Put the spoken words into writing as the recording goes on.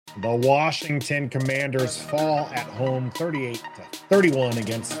The Washington Commanders fall at home 38-31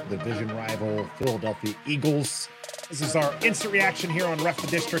 against the division rival Philadelphia Eagles. This is our instant reaction here on Ref the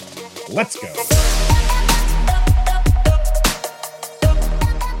District. Let's go.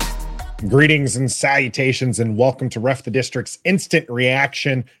 Greetings and salutations and welcome to Ref the District's instant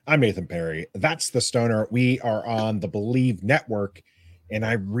reaction. I'm Nathan Perry. That's the Stoner. We are on the Believe Network, and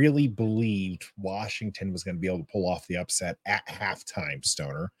I really believed Washington was going to be able to pull off the upset at halftime,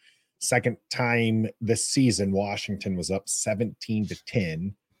 Stoner. Second time this season, Washington was up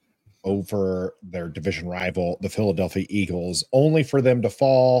 17-10 over their division rival, the Philadelphia Eagles, only for them to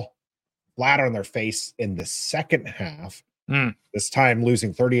fall flat on their face in the second half. This time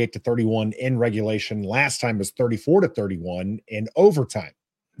losing 38-31 in regulation. Last time was 34-31 in overtime.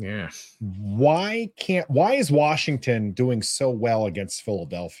 Yeah. Why is Washington doing so well against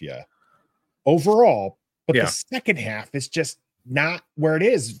Philadelphia overall? But the second half is just not where it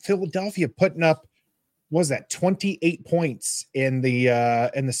is. Philadelphia putting up, what was that, 28 points in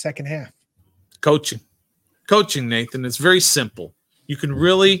the second half. Coaching, Nathan. It's very simple. You can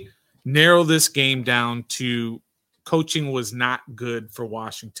really narrow this game down to coaching was not good for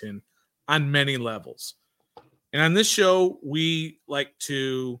Washington on many levels. And on this show, we like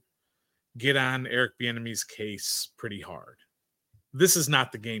to get on Eric Bieniemy's case pretty hard. This is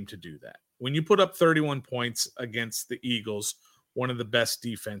not the game to do that. When you put up 31 points against the Eagles, one of the best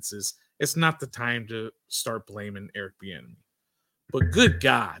defenses, it's not the time to start blaming Eric Bieniemy. But good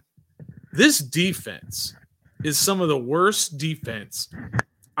God, this defense is some of the worst defense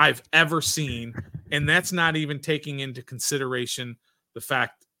I've ever seen, and that's not even taking into consideration the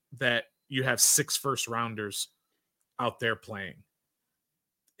fact that you have 6 first-rounders out there playing.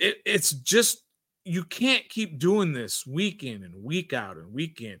 It's just, you can't keep doing this week in and week out and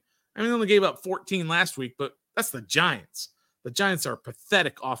week in. I mean, they only gave up 14 last week, but that's the Giants. The Giants are a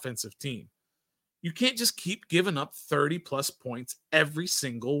pathetic offensive team. You can't just keep giving up 30-plus points every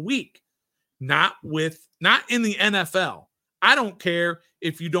single week. Not in the NFL. I don't care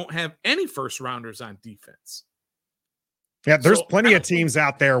if you don't have any first-rounders on defense. Yeah, there's plenty of teams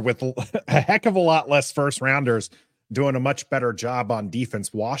out there with a heck of a lot less first-rounders doing a much better job on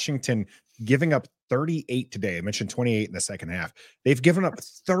defense. Washington giving up 38 today. I mentioned 28 in the second half. They've given up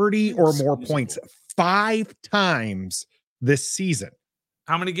 30 or more points 5 times this season.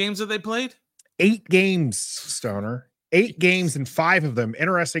 How many games have they played? 8 games, Stoner. 8 games, and 5 of them,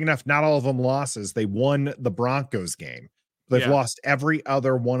 interesting enough, not all of them losses. They won the Broncos game. They've lost every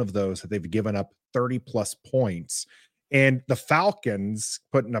other one of those that they've given up 30-plus points. And the Falcons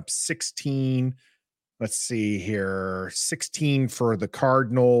putting up 16. Let's see here. 16 for the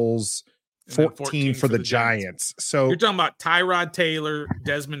Cardinals, 14 for the Giants. So you're talking about Tyrod Taylor,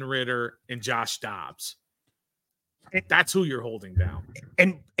 Desmond Ridder, and Josh Dobbs. That's who you're holding down.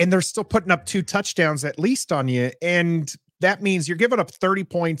 And they're still putting up 2 touchdowns at least on you. And that means you're giving up 30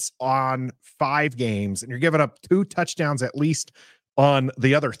 points on 5 games, and you're giving up 2 touchdowns at least on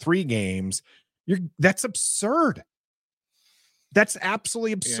the other 3 games. That's absurd. That's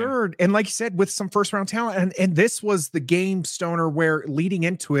absolutely absurd. Yeah. And like you said, with some first round talent, and this was the game, Stoner, where leading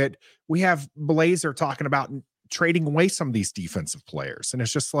into it, we have Blazer talking about trading away some of these defensive players. And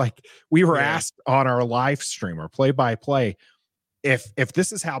it's just like, we were asked on our live stream or play by play, if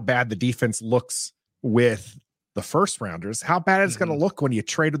this is how bad the defense looks with the first rounders, how bad is it going to look when you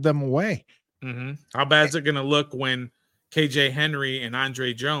traded them away? How bad is it going to look when KJ Henry and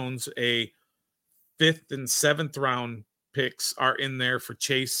Andre Jones, a 5th and 7th round picks, are in there for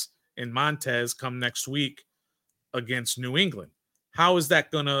Chase and Montez come next week against New England? How is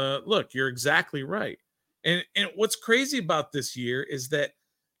that going to look? You're exactly right. And what's crazy about this year is that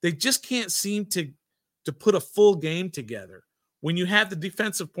they just can't seem to put a full game together. When you have the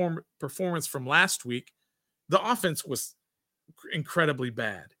defensive performance from last week, the offense was incredibly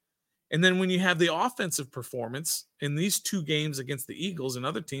bad. And then when you have the offensive performance in these 2 games against the Eagles and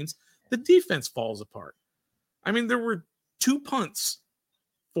other teams, the defense falls apart. I mean, there were 2 punts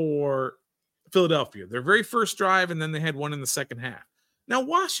for Philadelphia, their very first drive, and then they had one in the second half. Now,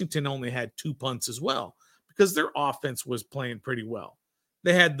 Washington only had 2 punts as well because their offense was playing pretty well.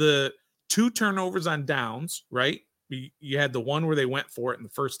 They had the 2 turnovers on downs, right? You had the one where they went for it in the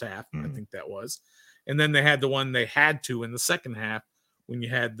first half, I think that was. And then they had the one they had to in the second half when you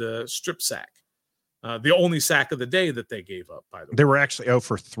had the strip sack. The only sack of the day that they gave up, by the way. They were actually 0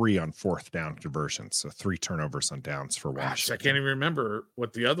 for 3 on 4th down conversions, so 3 turnovers on downs for Washington. I can't even remember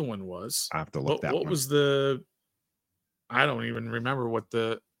what the other one was. I have to look that what one. Was the – I don't even remember what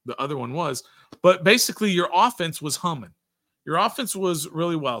the other one was. But basically your offense was humming. Your offense was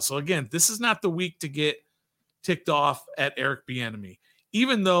really well. So, again, this is not the week to get ticked off at Eric Bieniemy.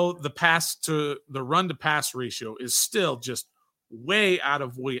 even though the run to pass ratio is still just way out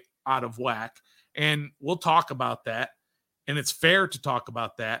of whack. And we'll talk about that. And it's fair to talk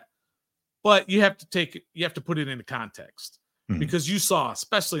about that. But you have to put it into context, because you saw,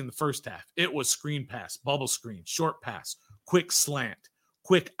 especially in the first half, it was screen pass, bubble screen, short pass, quick slant,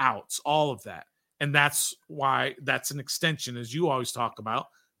 quick outs, all of that. And that's why that's an extension, as you always talk about.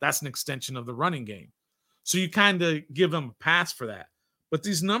 That's an extension of the running game. So you kind of give him a pass for that. But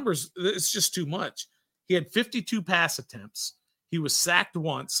these numbers, it's just too much. He had 52 pass attempts. He was sacked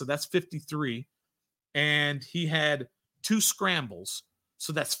once, so that's 53. And he had 2 scrambles,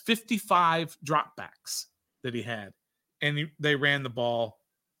 so that's 55 dropbacks that he had. And they ran the ball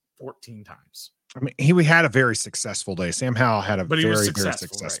 14 times. I mean, we had a very successful day. Sam Howell had a very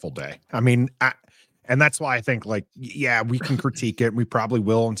successful day. I mean, and that's why I think, like, yeah, we can critique it. We probably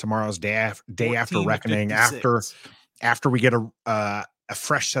will on tomorrow's day after reckoning, after we get a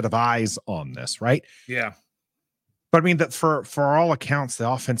fresh set of eyes on this, right? Yeah. But I mean, that for all accounts, the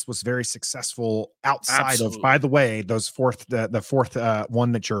offense was very successful outside of, by the way, those the fourth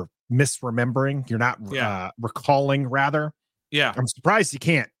one that you're misremembering. You're not recalling, rather. Yeah. I'm surprised you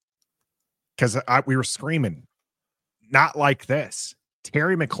can't, because we were screaming, not like this.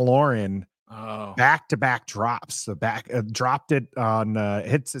 Terry McLaurin, back-to-back drops. The back dropped it on,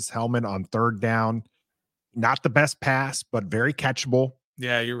 hits his helmet on 3rd down. Not the best pass, but very catchable.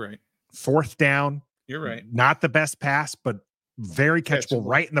 Yeah, you're right. 4th down. You're right. Not the best pass, but very catchable,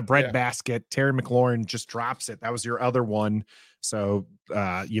 right in the bread basket. Terry McLaurin just drops it. That was your other one. So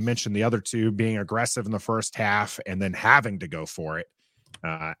you mentioned the other 2 being aggressive in the first half and then having to go for it.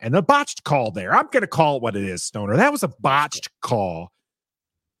 And the botched call there. I'm going to call it what it is, Stoner. That was a botched call.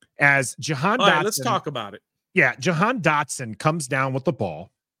 As Jahan Dotson. Right, let's talk about it. Yeah, Jahan Dotson comes down with the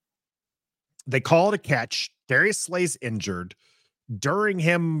ball. They call it a catch. Darius Slay's injured. During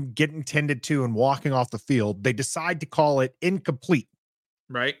him getting tended to and walking off the field, they decide to call it incomplete.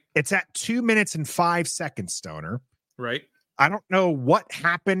 Right. It's at 2 minutes and 5 seconds, Stoner. Right. I don't know what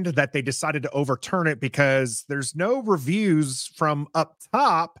happened that they decided to overturn it, because there's no reviews from up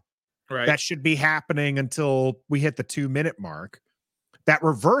top that should be happening until we hit the 2-minute mark. That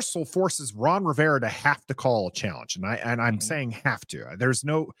reversal forces Ron Rivera to have to call a challenge. And I'm saying have to. There's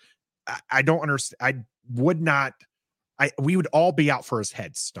no, I don't understand. I would not. We would all be out for his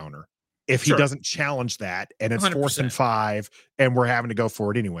head, Stoner, if he doesn't challenge that, and it's 100%. 4th and 5, and we're having to go for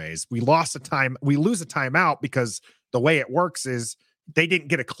it anyways. We lose a timeout because the way it works is they didn't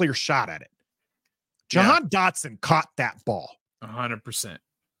get a clear shot at it. Jahan Dotson caught that ball. 100%.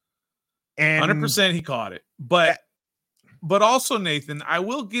 And 100% he caught it. But also, Nathan, I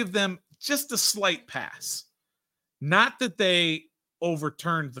will give them just a slight pass. Not that they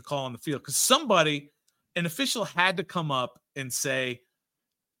overturned the call on the field, because an official had to come up and say,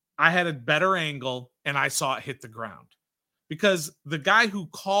 I had a better angle and I saw it hit the ground. Because the guy who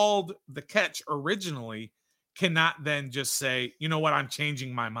called the catch originally cannot then just say, you know what, I'm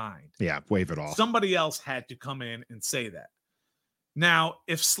changing my mind. Yeah, wave it off. Somebody else had to come in and say that. Now,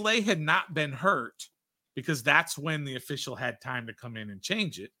 if Slay had not been hurt, because that's when the official had time to come in and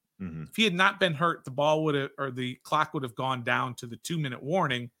change it, if he had not been hurt, the clock would have gone down to the 2-minute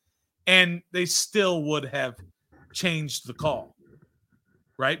warning, and they still would have changed the call,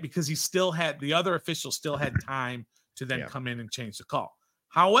 right? Because the other official still had time to then come in and change the call.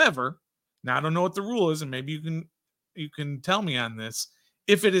 However, now I don't know what the rule is, and maybe you can tell me on this.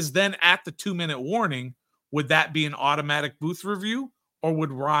 If it is then at the 2-minute warning, would that be an automatic booth review, or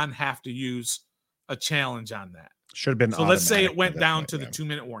would Ron have to use a challenge on that? Should have been. So let's say it went down to the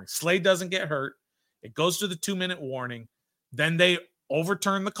 2-minute warning. Slay doesn't get hurt. It goes to the 2-minute warning. Then they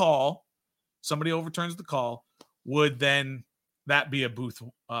overturn the call. Somebody overturns the call. Would then that be a booth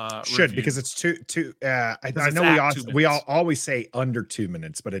should review? Because it's two I know we all always say under 2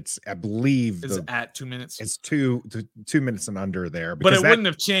 minutes, but it's, I believe, at 2 minutes. It's 2 minutes and under there. But it wouldn't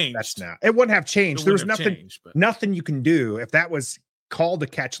have changed. It wouldn't have changed. There was nothing you can do if that was called a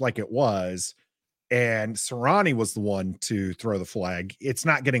catch like it was, and Serrani was the one to throw the flag. It's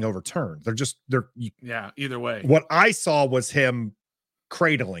not getting overturned. Either way. What I saw was him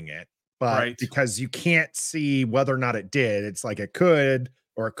cradling it, but because you can't see whether or not it did, it's like it could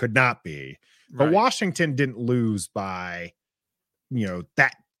or it could not be. But Washington didn't lose by,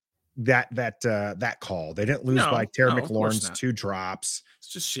 that call. They didn't lose by Terry McLaurin's 2 drops. It's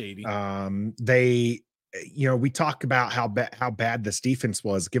just shady. We talk about how bad this defense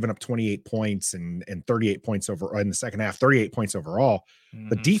was, giving up 28 points and 38 points over in the second half, 38 points overall.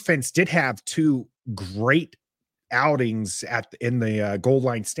 The defense did have 2 great outings in the goal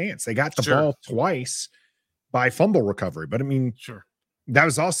line stance. They got the ball twice by fumble recovery, but I mean, that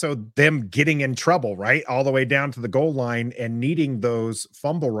was also them getting in trouble, right? All the way down to the goal line and needing those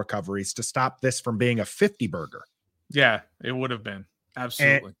fumble recoveries to stop this from being a 50 burger. Yeah, it would have been.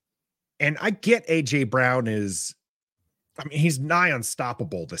 Absolutely. And I get AJ Brown he's nigh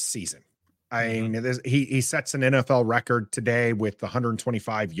unstoppable this season. He sets an NFL record today with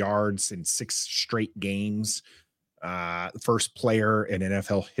 125 yards in 6 straight games. First player in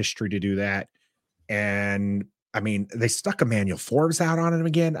NFL history to do that. And they stuck Emmanuel Forbes out on him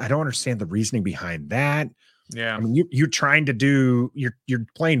again. I don't understand the reasoning behind that. Yeah. You're trying to you're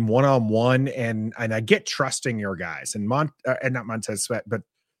playing one-on-one, and I get trusting your guys, and not Montez Sweat, but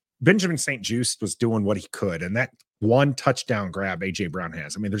Benjamin St-Juste was doing what he could. And that one touchdown grab AJ Brown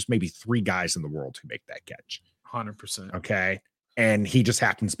has, there's maybe 3 guys in the world who make that catch. 100%. Okay. And he just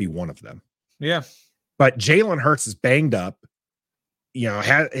happens to be one of them. Yeah. But Jalen Hurts is banged up.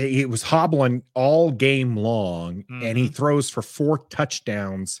 He was hobbling all game long, and he throws for 4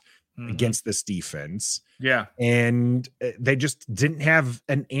 touchdowns against this defense. Yeah. And they just didn't have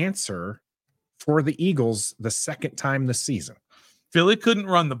an answer for the Eagles the second time this season. Philly couldn't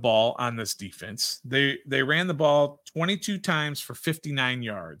run the ball on this defense. They ran the ball 22 times for 59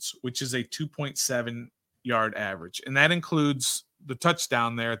 yards, which is a 2.7 yard average. And that includes the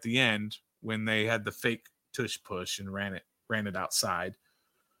touchdown there at the end when they had the fake tush push and ran it outside,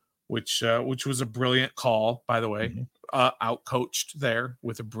 which was a brilliant call, by the way. Out-coached there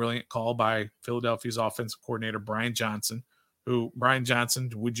with a brilliant call by Philadelphia's offensive coordinator, Brian Johnson,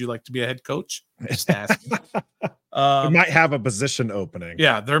 would you like to be a head coach? Just asking. We might have a position opening.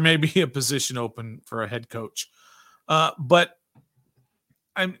 Yeah, there may be a position open for a head coach. But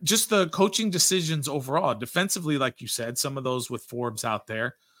I'm just the coaching decisions overall, defensively, like you said, some of those with Forbes out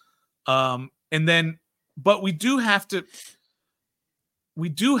there. But we do have to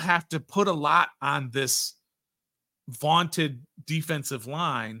put a lot on this vaunted defensive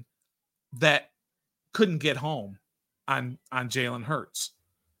line that couldn't get home on Jalen Hurts.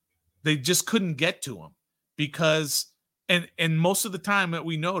 They just couldn't get to him because and most of the time that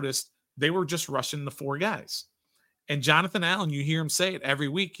we noticed, they were just rushing the 4 guys. And Jonathan Allen, you hear him say it every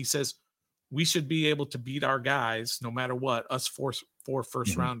week. He says, we should be able to beat our guys no matter what, us four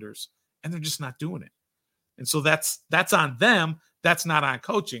first rounders. And they're just not doing it. And so that's on them. That's not on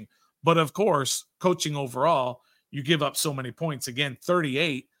coaching. But of course, coaching overall, you give up so many points. Again,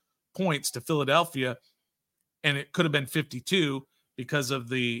 38 points to Philadelphia, and it could have been 52 because of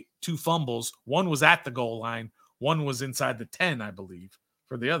the 2 fumbles. One was at the goal line. One was inside the 10, I believe,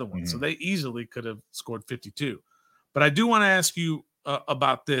 for the other one. So they easily could have scored 52. But I do want to ask you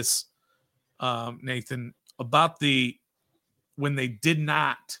about this, Nathan, about when they did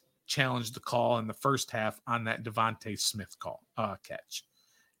not challenge the call in the first half on that Devontae Smith catch.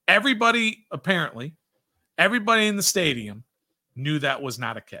 Everybody in the stadium knew that was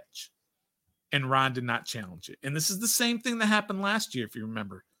not a catch. And Ron did not challenge it. And this is the same thing that happened last year, if you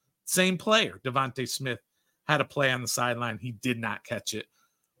remember. Same player, Devontae Smith, had a play on the sideline. He did not catch it.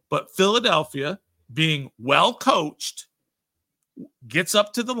 But Philadelphia, being well coached, gets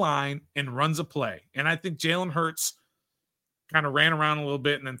up to the line and runs a play. And I think Jalen Hurts kind of ran around a little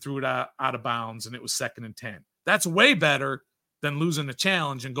bit and then threw it out of bounds, and it was 2nd and 10. That's way better than losing the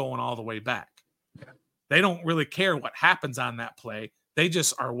challenge and going all the way back. Yeah. They don't really care what happens on that play. They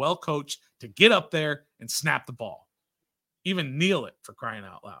just are well coached to get up there and snap the ball. Even kneel it, for crying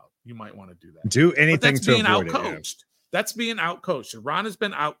out loud. You might want to do that. Do anything to avoid out-coached. It. Yeah. That's being out-coached. And Ron has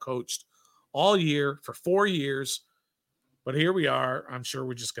been out-coached all year for 4 years. But here we are. I'm sure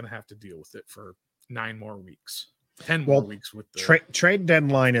we're just going to have to deal with it for 9 more weeks. 10 more weeks with the trade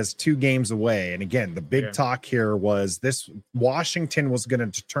deadline is 2 games away. And again, the big talk here was this: Washington was going to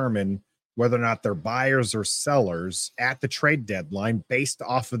determine whether or not they're buyers or sellers at the trade deadline based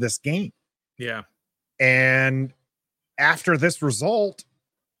off of this game. Yeah. And after this result,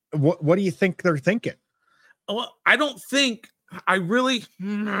 what do you think they're thinking? Well, I'm going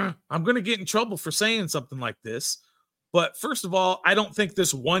to get in trouble for saying something like this. But first of all, I don't think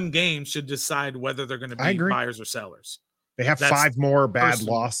this one game should decide whether they're going to be buyers or sellers. They have 5 more bad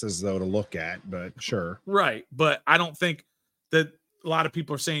losses, though, to look at, but sure. Right. But I don't think that a lot of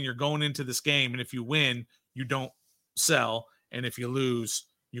people are saying you're going into this game, and if you win, you don't sell. And if you lose,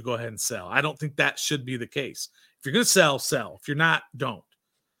 you go ahead and sell. I don't think that should be the case. If you're going to sell, sell. If you're not, don't.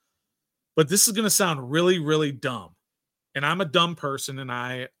 But this is going to sound really, really dumb. And I'm a dumb person, and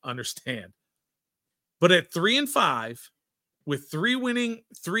I understand. But at 3-5, with 3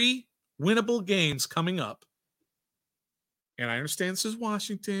 winnable games coming up, and I understand this is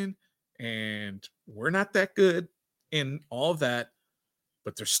Washington, and we're not that good in all of that,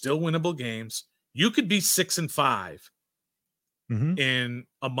 but they're still winnable games. You could be 6-5 in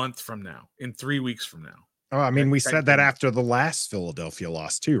a month from now, in 3 weeks from now. Oh, I mean, we said that after the last Philadelphia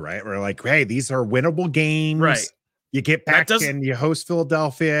loss too, right? We're like, hey, these are winnable games. Right. You get back and you host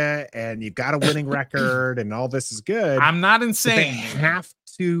Philadelphia and you've got a winning record and all this is good. I'm not insane. They have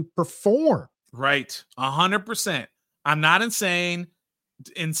to perform. Right. 100%. I'm not insane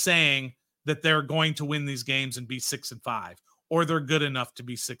in saying that they're going to win these games and be 6-5, or they're good enough to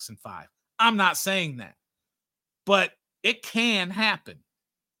be 6-5. I'm not saying that, but it can happen.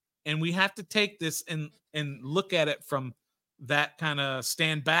 And we have to take this and look at it from that kind of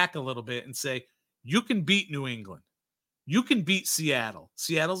stand back a little bit and say, you can beat New England. You can beat Seattle.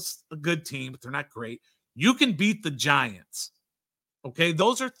 Seattle's a good team, but they're not great. You can beat the Giants. Okay.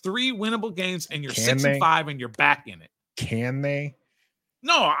 Those are 3 winnable games and you're 6-5 and you're back in it. Can they?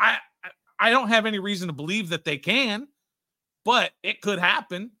 No, I don't have any reason to believe that they can, but it could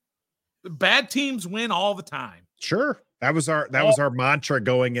happen. Bad teams win all the time. Sure. That was our mantra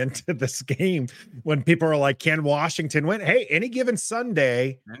going into this game when people are like, can Washington win? Hey, any given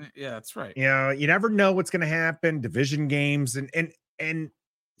Sunday. Yeah, that's right. You know, you never know what's going to happen. Division games. And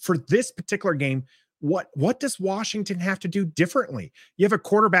for this particular game, what does Washington have to do differently? You have a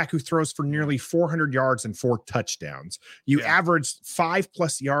quarterback who throws for nearly 400 yards and 4 touchdowns. You average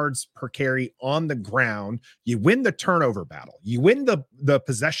 5+ yards per carry on the ground. You win the turnover battle. You win the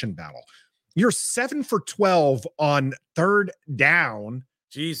possession battle. You're 7 for 12 on 3rd down.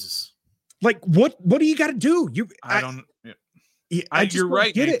 Jesus. Like what do you got to do? You're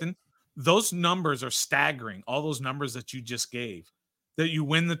right, Nathan. Those numbers are staggering. All those numbers that you just gave, that you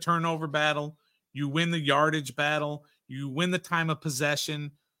win the turnover battle, you win the yardage battle, you win the time of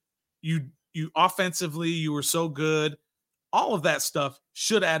possession. You offensively, you were so good. All of that stuff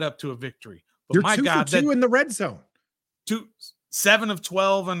should add up to a victory. But you're my 2 God, for 2 in the red zone. 7 of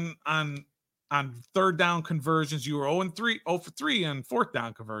 12 on 3rd down conversions. You were 0 for 3 on 4th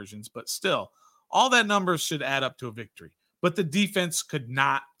down conversions, but still, all that numbers should add up to a victory. But the defense could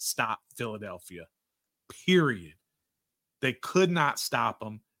not stop Philadelphia, period. They could not stop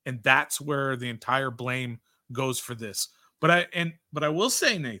them, and that's where the entire blame goes for this. But I will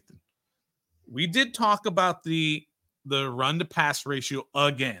say, Nathan, we did talk about the run to pass ratio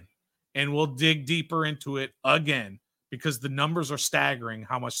again, and we'll dig deeper into it again because the numbers are staggering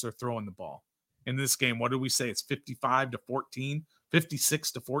how much they're throwing the ball. In this game, what did we say? It's 55-14,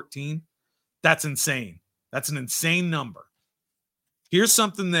 56-14. That's insane. That's an insane number. Here's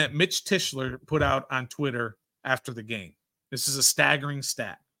something that Mitch Tischler put out on Twitter after the game. This is a staggering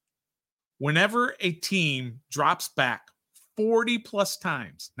stat. Whenever a team drops back 40+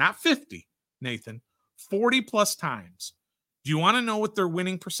 times, not 50, Nathan, 40+ times, do you want to know what their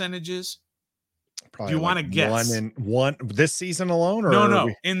winning percentage is? Probably do you want to guess? One this season alone? Or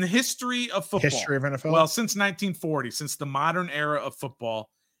no. In the history of football. History of NFL? Well, since 1940, since the modern era of football.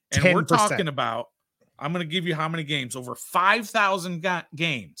 And 10%. We're talking about, I'm going to give you how many games? Over 5,000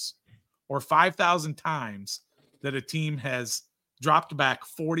 games or 5,000 times that a team has dropped back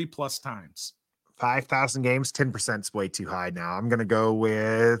 40+ times. 5,000 games, 10% is way too high now. I'm going to go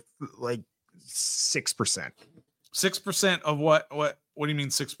with like 6%. 6% of what? What do you mean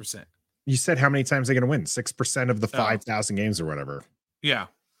 6%? You said how many times they're going to win? 6% of the 5,000 games or whatever. Yeah.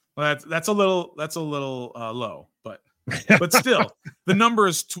 Well, that's a little low, but still the number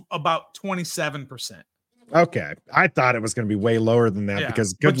is about 27%. Okay. I thought it was going to be way lower than that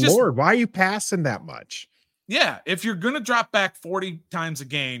because good Lord, why are you passing that much? Yeah. If you're going to drop back 40 times a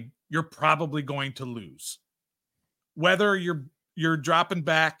game, you're probably going to lose. Whether you're dropping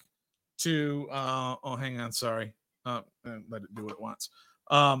back to, hang on. Sorry. Let it do what it wants.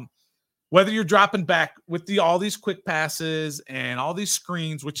 Whether you're dropping back with all these quick passes and all these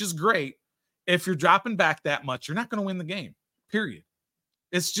screens, which is great. If you're dropping back that much, you're not going to win the game, period.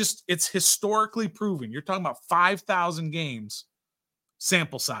 It's historically proven. You're talking about 5,000 games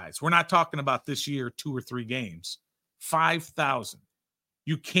sample size. We're not talking about this year, 2 or 3 games, 5,000.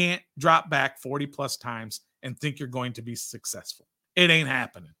 You can't drop back 40+ times and think you're going to be successful. It ain't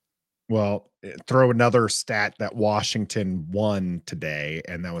happening. Well, throw another stat that Washington won today,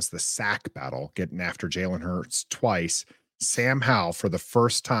 and that was the sack battle, getting after Jalen Hurts twice. Sam Howell, for the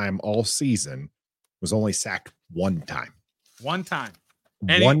first time all season, was only sacked 1 time. One time.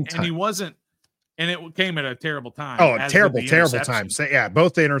 And he wasn't, and it came at a terrible time. Oh, terrible time. So, yeah,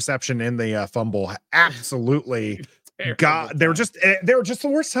 both the interception and the fumble absolutely they were just the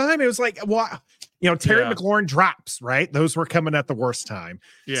worst time. It was like, what? Terry McLaurin drops, right? Those were coming at the worst time.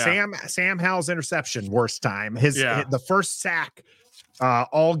 Yeah. Sam Howell's interception, worst time. The first sack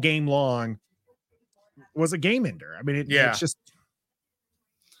all game long was a game ender. I mean, it's just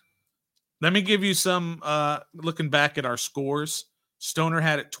Let me give you some looking back at our scores. Stoner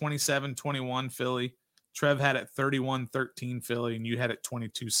had it 27-21 Philly. Trev had it 31-13 Philly, and you had it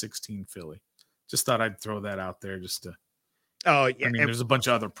 22-16 Philly. Just thought I'd throw that out there just to. Oh yeah, I mean, there's a bunch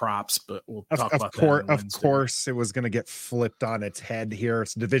of other props, but we'll talk about that. Of course, it was going to get flipped on its head here.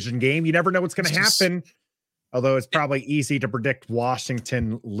 It's a division game. You never know what's going to happen. Although it's probably easy to predict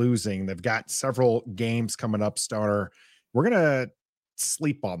Washington losing. They've got several games coming up, Stoner. We're going to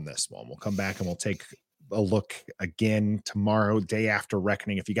sleep on this one. We'll come back and we'll take a look again tomorrow, day after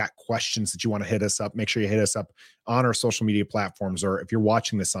Reckoning. If you got questions that you want to hit us up, make sure you hit us up on our social media platforms, or if you're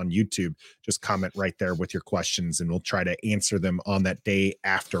watching this on YouTube, just comment right there with your questions and we'll try to answer them on that day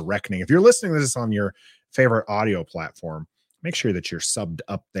after Reckoning. If you're listening to this on your favorite audio platform, make sure that you're subbed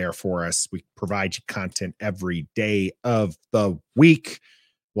up there for us. We provide you content every day of the week.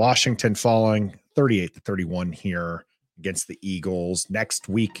 Washington falling 38-31 here against the Eagles. Next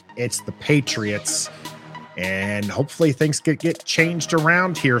week, it's the Patriots. And hopefully things get changed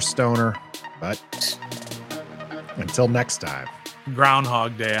around here, Stoner. But until next time.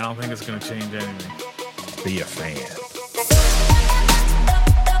 Groundhog Day. I don't think it's going to change anything. Be a fan.